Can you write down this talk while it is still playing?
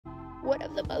One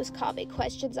of the most common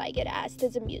questions I get asked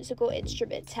as a musical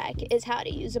instrument tech is how to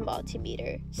use a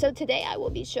multimeter. So today I will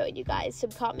be showing you guys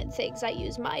some common things I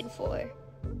use mine for.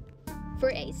 For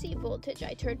AC voltage,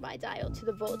 I turn my dial to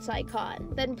the volts icon,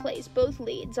 then place both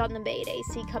leads on the main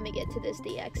AC coming into this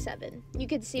DX7. You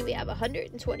can see we have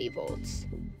 120 volts.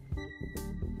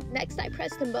 Next, I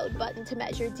press the mode button to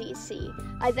measure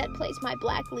DC. I then place my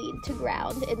black lead to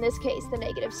ground. In this case, the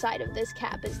negative side of this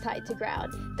cap is tied to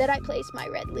ground. Then I place my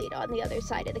red lead on the other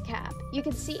side of the cap. You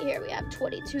can see here we have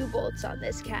 22 volts on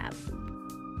this cap.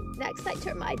 Next, I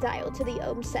turn my dial to the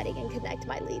ohm setting and connect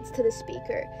my leads to the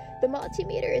speaker. The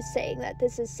multimeter is saying that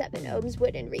this is 7 ohms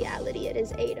when in reality it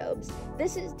is 8 ohms.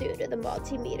 This is due to the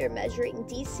multimeter measuring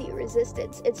DC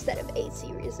resistance instead of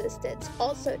AC resistance,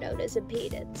 also known as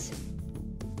impedance.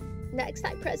 Next,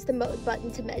 I press the mode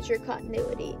button to measure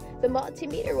continuity. The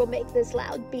multimeter will make this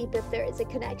loud beep if there is a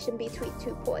connection between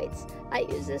 2 points. I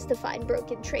use this to find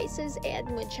broken traces and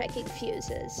when checking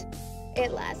fuses.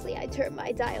 And lastly, I turn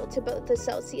my dial to both the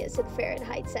Celsius and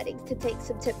Fahrenheit settings to take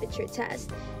some temperature tests.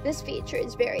 This feature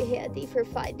is very handy for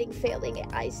finding failing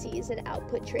ICs and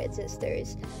output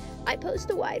transistors. I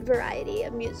post a wide variety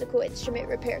of musical instrument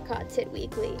repair content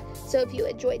weekly, so if you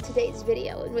enjoyed today's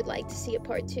video and would like to see a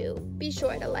part 2, be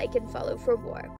sure to like and follow for more.